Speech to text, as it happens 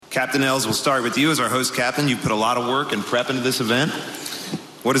Captain Els, we'll start with you as our host captain. You've put a lot of work and prep into this event.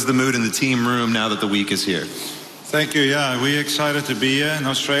 What is the mood in the team room now that the week is here? Thank you. Yeah, we're excited to be here in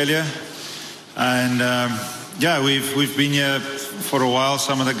Australia. And we've been here for a while.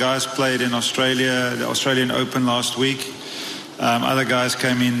 Some of the guys played in Australia, the Australian Open last week. Other guys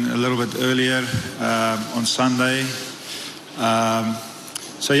came in a little bit earlier on Sunday.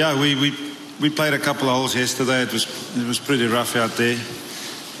 We played a couple of holes yesterday. It was pretty rough out there.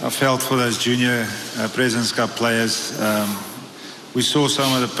 I felt for those junior Presidents Cup players. We saw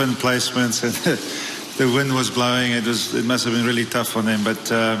some of the pin placements, and the wind was blowing. It must have been really tough on them. But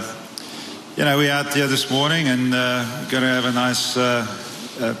we're out here this morning, and going to have a nice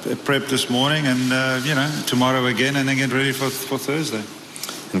prep this morning, and tomorrow again, and then get ready for Thursday.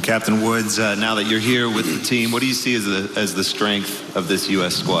 And Captain Woods, now that you're here with the team, what do you see as the strength of this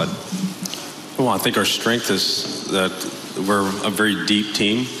U.S. squad? Well, I think our strength is that we're a very deep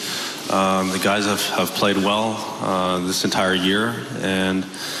team. The guys have played well this entire year, and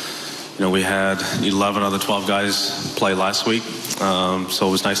we had 11 of the 12 guys play last week, so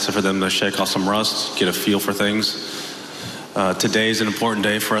it was nice for them to shake off some rust, get a feel for things. Today is an important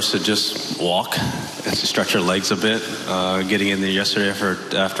day for us to just walk and to stretch our legs a bit. Getting in there yesterday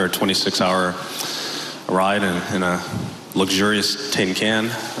after a 26-hour ride in a luxurious tin can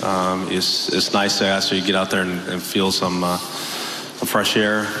is nice to actually get out there and feel some fresh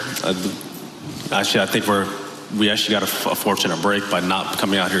air. Actually, I think we actually got a fortunate break by not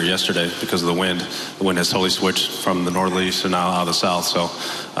coming out here yesterday because of the wind. The wind has totally switched from the northeast to now out of the south. So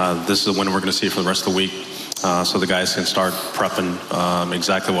this is the wind we're going to see for the rest of the week. So the guys can start prepping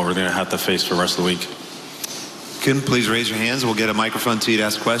exactly what we're going to have to face for the rest of the week. Can please raise your hands. We'll get a microphone to you to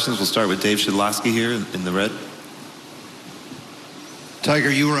ask questions. We'll start with Dave Shedlowski here in the red.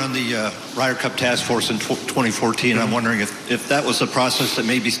 Tiger, you were on the Ryder Cup Task Force in 2014. I'm wondering if that was the process that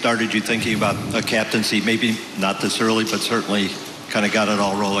maybe started you thinking about a captaincy, maybe not this early, but certainly kind of got it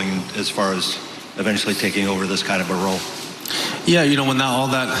all rolling as far as eventually taking over this kind of a role. Yeah, when all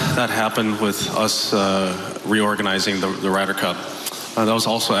that happened with us reorganizing the Ryder Cup, that was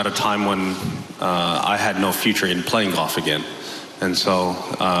also at a time when I had no future in playing golf again. And so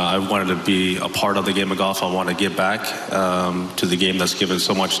I wanted to be a part of the game of golf. I want to give back to the game that's given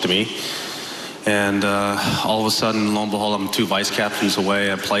so much to me. And all of a sudden, lo and behold, I'm 2 vice captains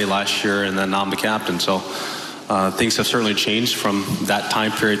away. I played last year, and then now I'm the captain. So things have certainly changed from that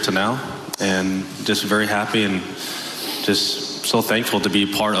time period to now. And just very happy and just so thankful to be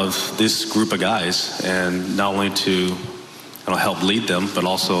part of this group of guys, and not only to help lead them, but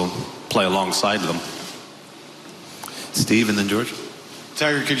also play alongside them. Steve and then George.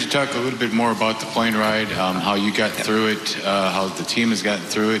 Tiger, could you talk a little bit more about the plane ride, how you got through it, how the team has gotten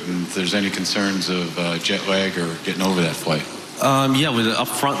through it, and if there's any concerns of jet lag or getting over that flight? Up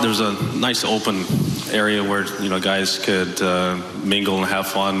front, there's a nice open area where guys could mingle and have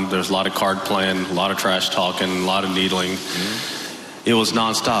fun. There's a lot of card playing, a lot of trash talking, a lot of needling. Mm-hmm. It was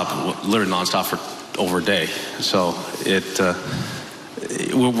nonstop, literally nonstop for over a day. So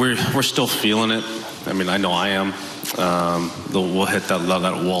we're still feeling it. I mean, I know I am. We'll hit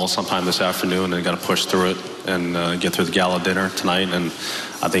that wall sometime this afternoon, and got to push through it and get through the gala dinner tonight. And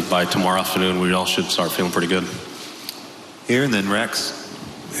I think by tomorrow afternoon, we all should start feeling pretty good. Here, and then Rex.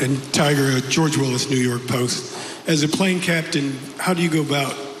 And Tiger, George Willis, New York Post. As a plane captain, how do you go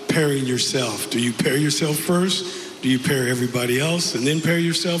about pairing yourself? Do you pair yourself first? Do you pair everybody else and then pair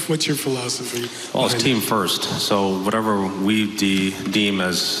yourself? What's your philosophy? Well, it's team first. So whatever we deem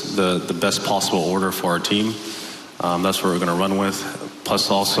as the best possible order for our team, that's what we're going to run with. Plus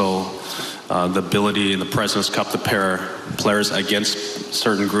also the ability in the President's Cup to pair players against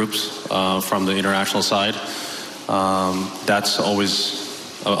certain groups from the international side. That's always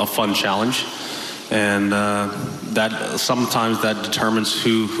a fun challenge, and that sometimes that determines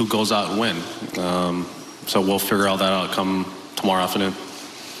who goes out and win. So we'll figure all that out come tomorrow afternoon.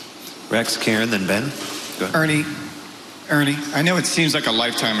 Rex, Karen, then Ben. Go ahead. Ernie, I know it seems like a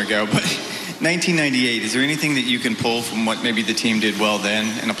lifetime ago, but 1998, is there anything that you can pull from what maybe the team did well then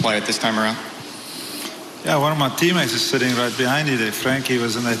and apply it this time around? Yeah, one of my teammates is sitting right behind you there. Frankie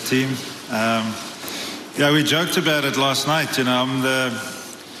was in that team. We joked about it last night. I'm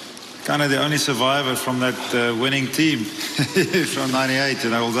kind of the only survivor from that winning team from 98.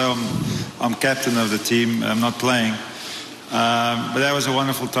 Although I'm captain of the team, I'm not playing. But that was a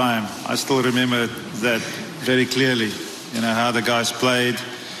wonderful time. I still remember that very clearly. How the guys played,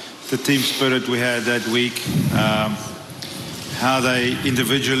 the team spirit we had that week, how they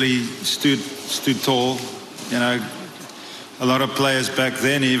individually stood tall. A lot of players back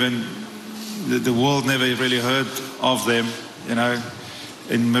then, even the world never really heard of them.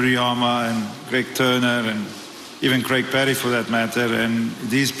 in Murayama and Greg Turner and even Craig Parry for that matter, and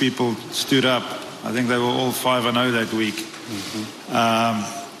these people stood up. I think they were all 5-0 that week.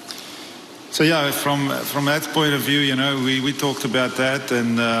 So yeah, from that point of view, we talked about that,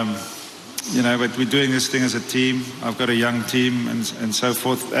 and but we're doing this thing as a team. I've got a young team and so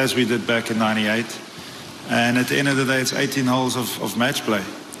forth, as we did back in '98. And at the end of the day, it's 18 holes of match play.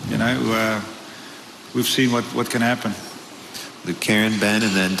 We've seen what can happen. Luke, Karen, Ben,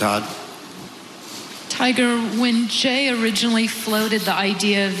 and then Todd. Tiger, when Jay originally floated the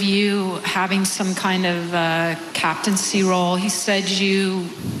idea of you having some kind of captaincy role, he said you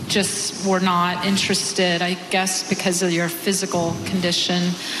just were not interested, I guess because of your physical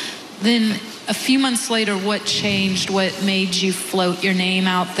condition. Then a few months later, what changed? What made you float your name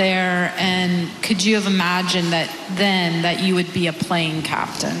out there? And could you have imagined that you would be a playing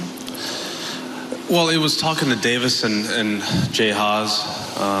captain? Well, it was talking to Davis and Jay Haas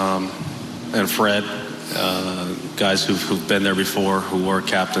and Fred, guys who've been there before, who were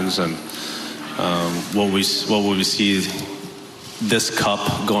captains, and what will we see this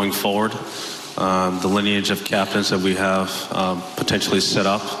cup going forward, the lineage of captains that we have potentially set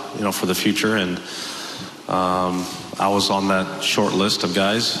up, for the future. And I was on that short list of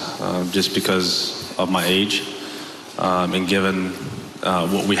guys just because of my age, and given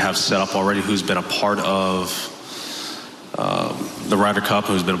what we have set up already, who's been a part of the Ryder Cup,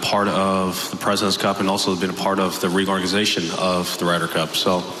 who's been a part of the President's Cup, and also been a part of the reorganization of the Ryder Cup.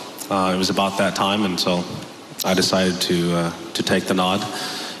 So it was about that time, and so I decided to take the nod.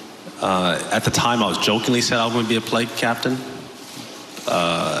 At the time, I was jokingly said I was going to be a play captain.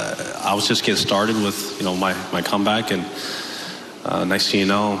 I was just getting started with my comeback, and next thing you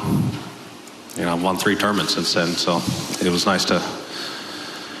know, I've won 3 tournaments since then. So it was nice to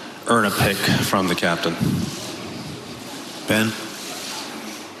earn a pick from the captain. Ben?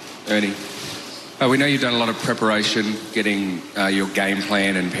 Ernie, we know you've done a lot of preparation, getting your game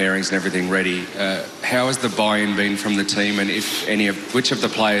plan and pairings and everything ready. How has the buy-in been from the team, and which of the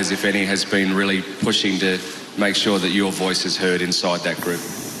players, if any, has been really pushing to make sure that your voice is heard inside that group?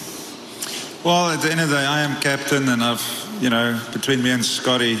 Well, at the end of the day, I am captain, and between me and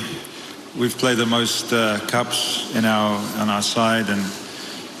Scotty, we've played the most cups on our side, and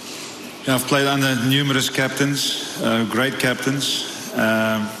I've played under numerous captains, great captains.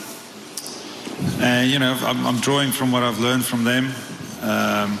 And I'm drawing from what I've learned from them.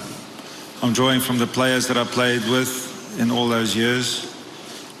 I'm drawing from the players that I played with in all those years,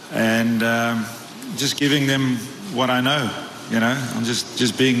 and just giving them what I know. I'm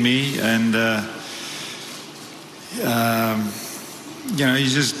just being me, and you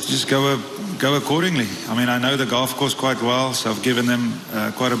just go accordingly. I mean, I know the golf course quite well, so I've given them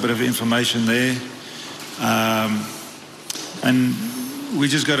quite a bit of information there, and we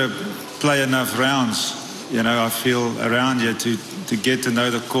just got to play enough rounds, I feel, around here to get to know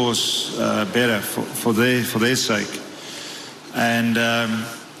the course better for their sake, and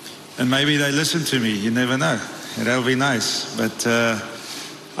maybe they listen to me. You never know. That'll be nice. But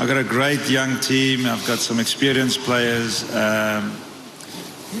I've got a great young team. I've got some experienced players.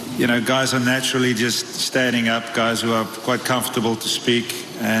 Guys are naturally just standing up. Guys who are quite comfortable to speak,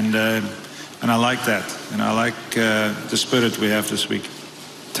 and I like that. I like the spirit we have this week.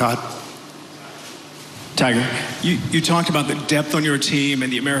 Todd? Tiger, you talked about the depth on your team,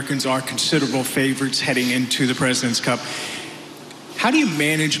 and the Americans are considerable favorites heading into the President's Cup. How do you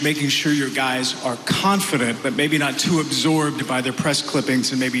manage making sure your guys are confident, but maybe not too absorbed by their press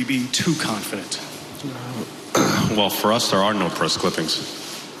clippings and maybe being too confident? Well, for us, there are no press clippings.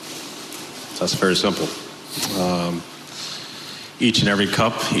 That's very simple. Each and every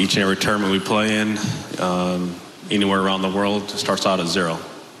cup, each and every tournament we play in, anywhere around the world, starts out at 0.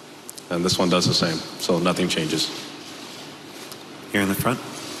 And this one does the same, so nothing changes. Here in the front.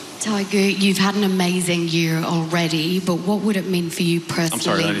 Tiger, you've had an amazing year already, but what would it mean for you personally? I'm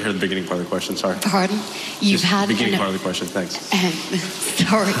sorry, I didn't hear the beginning part of the question, sorry. Pardon? You've had the beginning part of the question, thanks.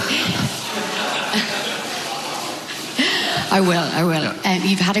 Sorry. I will. Yeah.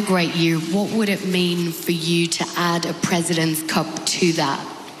 You've had a great year. What would it mean for you to add a President's Cup to that?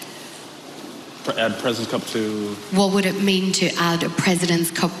 Add President's Cup to? What would it mean to add a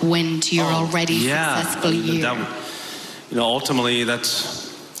President's Cup win to your already successful year? Ultimately, that's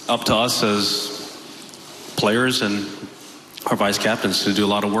up to us as players and our vice captains to do a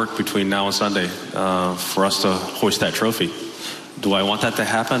lot of work between now and Sunday for us to hoist that trophy. Do I want that to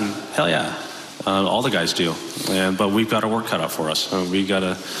happen? Hell yeah. All the guys do. But we've got our work cut out for us. We've got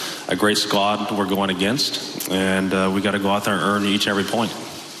a great squad we're going against, and we got to go out there and earn each and every point.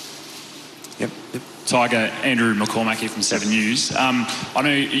 Yep. Tiger, Andrew McCormack here from 7 News. I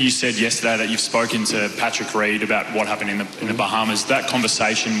know you said yesterday that you've spoken to Patrick Reed about what happened in the Bahamas. That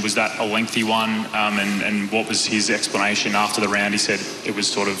conversation, was that a lengthy one? And what was his explanation after the round? He said it was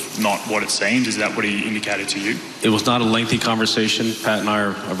sort of not what it seemed. Is that what he indicated to you? It was not a lengthy conversation. Pat and I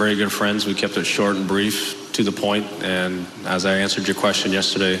are very good friends. We kept it short and brief, to the point. And as I answered your question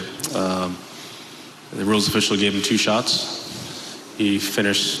yesterday, the rules official gave him 2 shots. He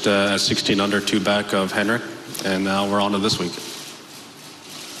finished at 16 under, 2 back of Henrik, and now we're on to this week.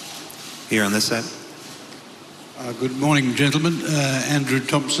 Here on this side. Good morning, gentlemen. Andrew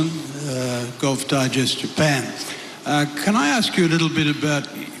Thompson, Golf Digest Japan. Can I ask you a little bit about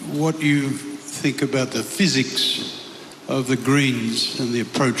what you think about the physics of the greens and the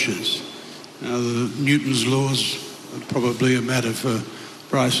approaches? Now, the Newton's laws are probably a matter for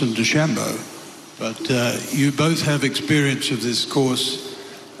Bryson DeChambeau. But you both have experience of this course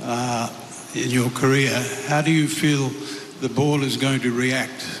in your career. How do you feel the ball is going to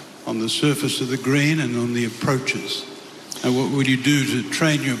react on the surface of the green and on the approaches? And what would you do to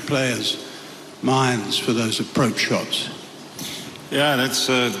train your players' minds for those approach shots? Yeah, it's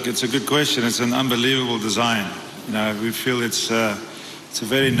a good question. It's an unbelievable design. You know, we feel it's a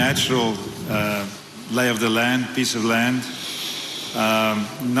very natural lay of the land, piece of land.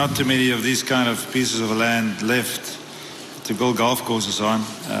 Not too many of these kind of pieces of land left to build golf courses on.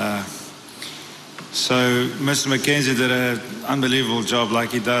 So Mr. McKenzie did an unbelievable job,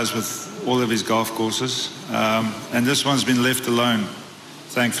 like he does with all of his golf courses. And this one's been left alone,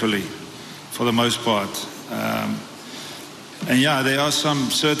 thankfully, for the most part. And yeah, there are some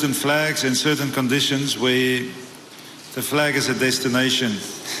certain flags and certain conditions where the flag is a destination.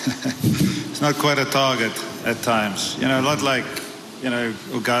 It's not quite a target at times. You know, a lot like, you know,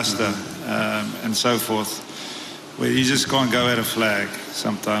 Augusta and so forth, where you just can't go at a flag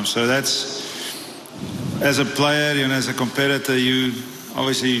sometimes. So that's, as a player, you know, as a competitor, you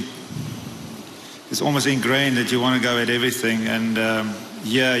obviously, it's almost ingrained that you want to go at everything, and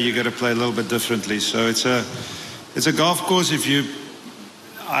yeah, you got to play a little bit differently. So it's a golf course.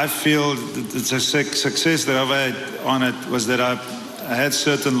 I feel it's a success that I've had on it was that I had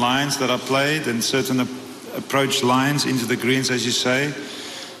certain lines that I played and certain approach lines into the greens, as you say,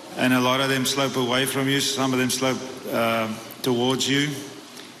 and a lot of them slope away from you. Some of them slope towards you,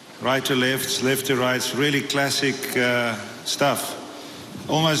 right to left, left to right. It's really classic stuff.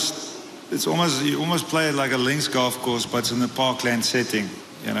 You almost play it like a links golf course, but it's in the parkland setting,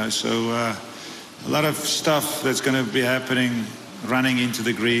 you know. So a lot of stuff that's going to be happening, running into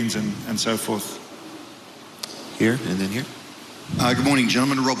the greens and so forth. Here and then here. Good morning,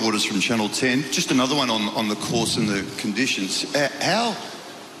 gentlemen. Rob Waters from Channel 10. Just another one on the course and the conditions. How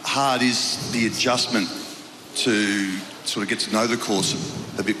hard is the adjustment to sort of get to know the course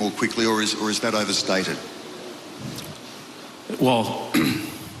a bit more quickly, or is that overstated? Well,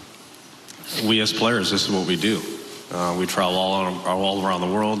 we as players, this is what we do. We travel all around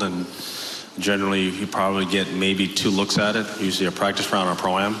the world, and generally you probably get maybe 2 looks at it, usually a practice round or a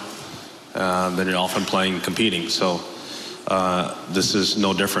pro-am. Then you're often competing. So this is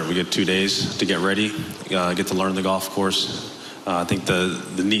no different. We get 2 days to get ready, get to learn the golf course. I think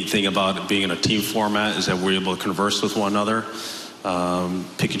the neat thing about it being in a team format is that we're able to converse with one another,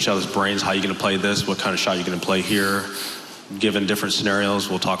 pick each other's brains. How are you going to play this? What kind of shot are you going to play here? Given different scenarios,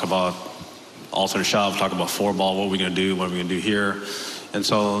 we'll talk about alternate shot, we'll talk about 4-ball, what are we going to do, what are we going to do here? And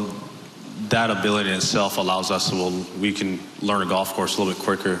so that ability in itself allows us we can learn a golf course a little bit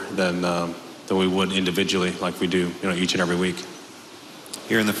quicker than we would individually, like we do, you know, each and every week.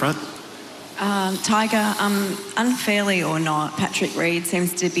 Here in the front. Tiger, unfairly or not, Patrick Reed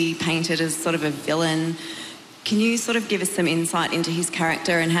seems to be painted as sort of a villain. Can you sort of give us some insight into his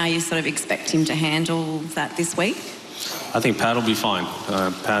character and how you sort of expect him to handle that this week? I think Pat will be fine.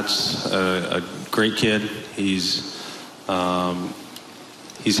 Pat's a great kid. He's handled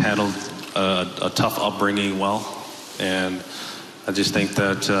a tough upbringing well, and I just think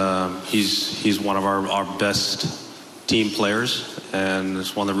that he's one of our best team players, and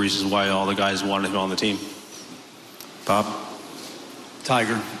it's one of the reasons why all the guys wanted him on the team. Bob?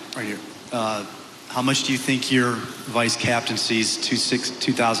 Tiger, right here. How much do you think your vice captaincies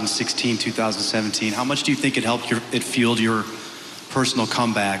 2016, 2017, how much do you think it helped it fueled your personal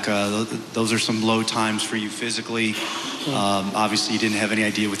comeback? Those are some low times for you physically. Obviously, you didn't have any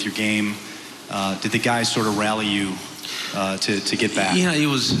idea with your game. Did the guys sort of rally you to get back? Yeah, it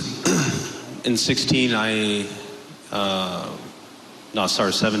was in 16.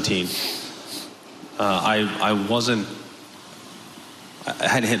 17. I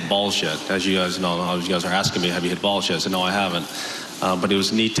hadn't hit balls yet, as you guys know. You guys are asking me, have you hit balls yet? I said, no, I haven't. But it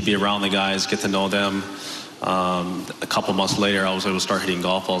was neat to be around the guys, get to know them. A couple months later, I was able to start hitting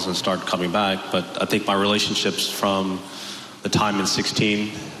golf balls and start coming back. But I think my relationships from the time in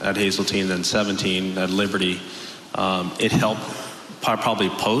 16 at Hazeltine, then 17 at Liberty, it helped probably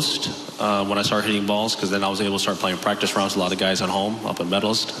post when I started hitting balls, because then I was able to start playing practice rounds with a lot of guys at home up in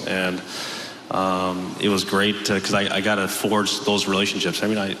Medalist. And it was great because I got to forge those relationships. I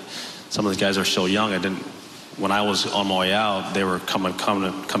mean, some of the guys are so young. When I was on my way out, they were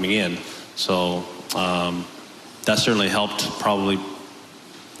coming in. So that certainly helped probably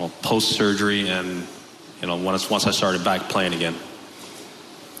post-surgery and, once I started back playing again.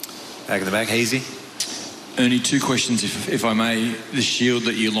 Back in the back, Hazy. Ernie, two questions, if I may. The Shield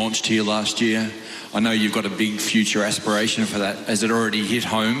that you launched here last year, I know you've got a big future aspiration for that. Has it already hit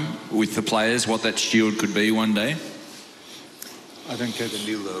home with the players, what that Shield could be one day? I don't get the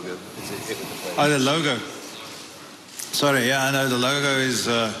new logo. Is it hit with the players? Oh, the logo. Sorry, yeah, I know the logo is,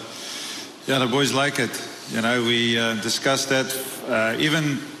 the boys like it. We discussed that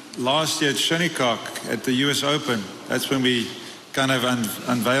even last year at Shinnecock at the US Open. That's when we kind of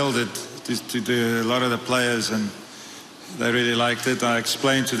unveiled it to a lot of the players, and they really liked it. I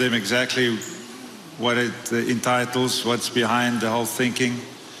explained to them exactly what it entitles, what's behind the whole thinking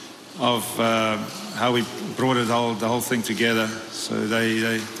of how we brought the whole thing together. So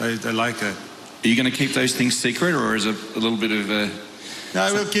they like it. Are you going to keep those things secret, or is it a little bit of a...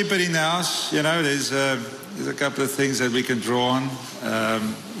 No, we'll keep it in the house. There's a couple of things that we can draw on,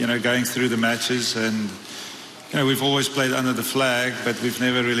 going through the matches. And, we've always played under the flag, but we've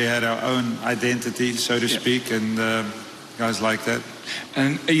never really had our own identity, so to speak. And guys like that.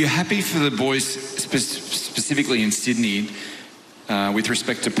 And are you happy for the boys, specifically in Sydney, with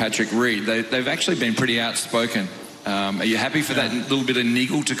respect to Patrick Reed? They've actually been pretty outspoken. Are you happy for that little bit of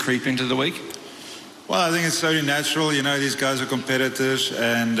niggle to creep into the week? Well, I think it's totally natural. These guys are competitors,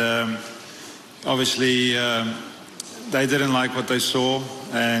 and obviously they didn't like what they saw,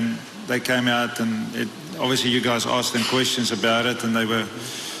 and they came out, and obviously you guys asked them questions about it, and they were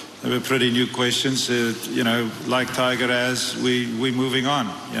pretty new questions. Like Tiger has, we're moving on.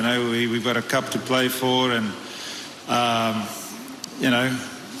 We've got a cup to play for, and as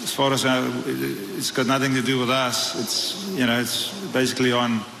far as it's got nothing to do with us. It's basically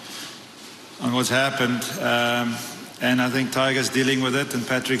on what's happened, and I think Tiger's dealing with it, and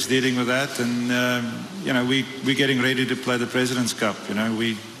Patrick's dealing with that, and we're getting ready to play the President's Cup.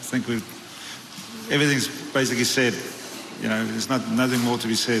 We think everything's basically said. There's nothing more to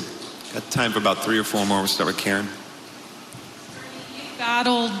be said. Got time for about 3 or 4 more. We'll start with Karen. You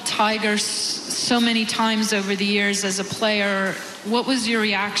battled Tiger so many times over the years as a player. What was your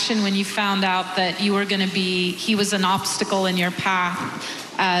reaction when you found out that he was an obstacle in your path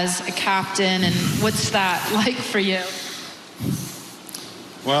as a captain, and what's that like for you?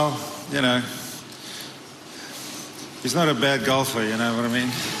 Well, he's not a bad golfer, you know what I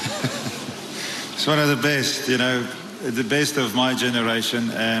mean? He's one of the best, the best of my generation,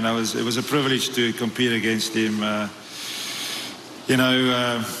 and it was a privilege to compete against him. I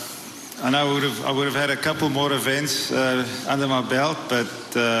know I would have had a couple more events under my belt, but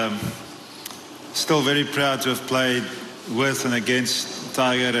still very proud to have played with and against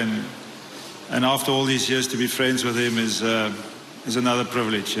Tiger, and after all these years to be friends with him is another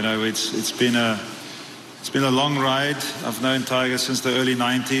privilege. It's been a long ride. I've known Tiger since the early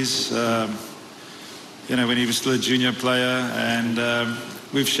 90s. When he was still a junior player, and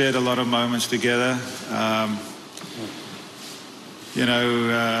we've shared a lot of moments together.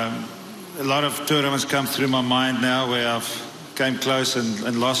 A lot of tournaments come through my mind now where I've came close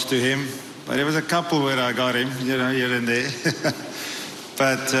and lost to him. But there was a couple where I got him, here and there.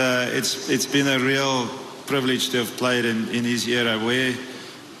 But it's been a real privilege to have played in his era,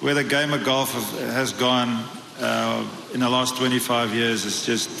 where the game of golf has gone in the last 25 years is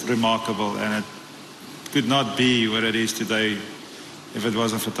just remarkable, and it could not be what it is today if it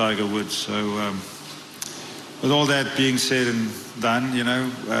wasn't for Tiger Woods. So with all that being said and done,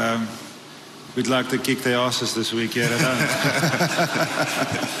 we'd like to kick their asses this week, yeah, I know.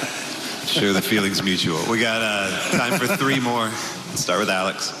 Sure, the feeling's mutual. We got time for 3 more. Let's start with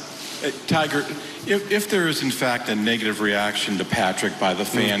Alex. Tiger, if there is in fact a negative reaction to Patrick by the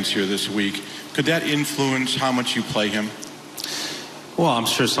fans here this week, could that influence how much you play him? Well, I'm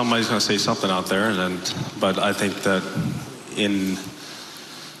sure somebody's going to say something out there, but I think that in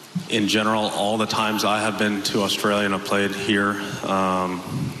general, all the times I have been to Australia and I've played here,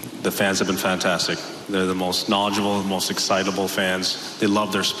 the fans have been fantastic. They're the most knowledgeable, the most excitable fans. They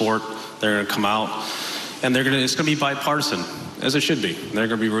love their sport. They're going to come out, and it's going to be bipartisan, as it should be. They're going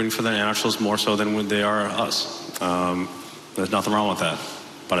to be rooting for the Nationals more so than when they are us. There's nothing wrong with that.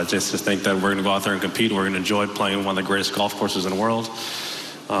 But I just think that we're going to go out there and compete. We're going to enjoy playing one of the greatest golf courses in the world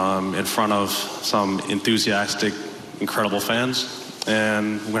in front of some enthusiastic, incredible fans,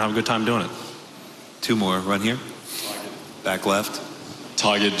 and we're going to have a good time doing it. Two more. Run here. Back left.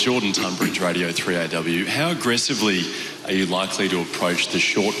 Tiger, Jordan Tunbridge, Radio 3AW. How aggressively are you likely to approach the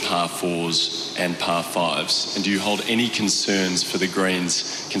short par fours and par fives? And do you hold any concerns for the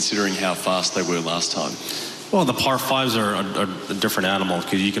greens, considering how fast they were last time? Well, the par fives are a different animal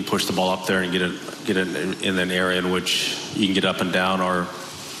because you can push the ball up there and get it in an area in which you can get up and down, or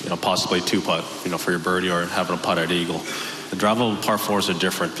possibly two putt, for your birdie, or having a putt at eagle. The drivable par fours are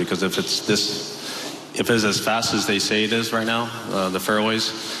different because if it's as fast as they say it is right now, the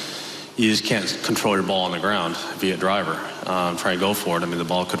fairways, you just can't control your ball on the ground if you hit driver. Try and go for it. I mean, the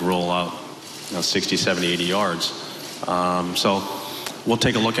ball could roll out 60, 70, 80 yards. So we'll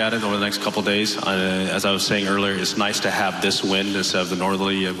take a look at it over the next couple of days. As I was saying earlier, it's nice to have this wind instead of the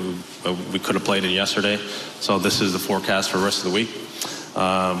northerly we could have played in yesterday. So this is the forecast for the rest of the week.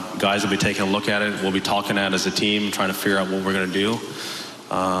 Guys will be taking a look at it. We'll be talking at it as a team, trying to figure out what we're going to do.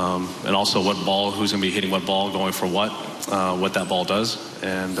 And also what ball, who's going to be hitting what ball, going for what that ball does.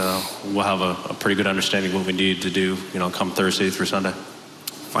 And we'll have a pretty good understanding of what we need to do, come Thursday through Sunday.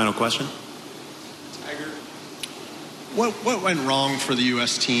 Final question. What went wrong for the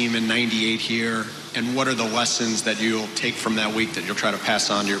U.S. team in '98 here, and what are the lessons that you'll take from that week that you'll try to pass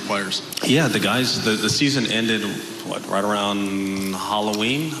on to your players? Yeah, the guys, the season ended, right around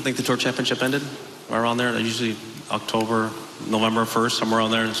Halloween? I think the Tour Championship ended, right around there. Usually October, November 1st, somewhere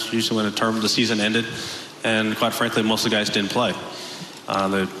around there. It's usually when the season ended. And quite frankly, most of the guys didn't play.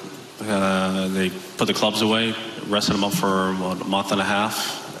 They put the clubs away, rested them up for a month and a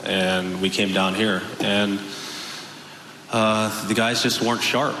half, and we came down here. And the guys just weren't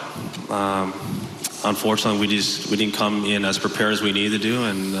sharp. Unfortunately, we didn't come in as prepared as we needed to do,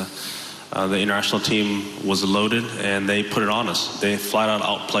 and the international team was loaded, and they put it on us. They flat out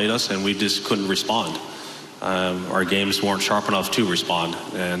outplayed us, and we just couldn't respond. Our games weren't sharp enough to respond,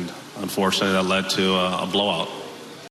 and unfortunately, that led to a blowout.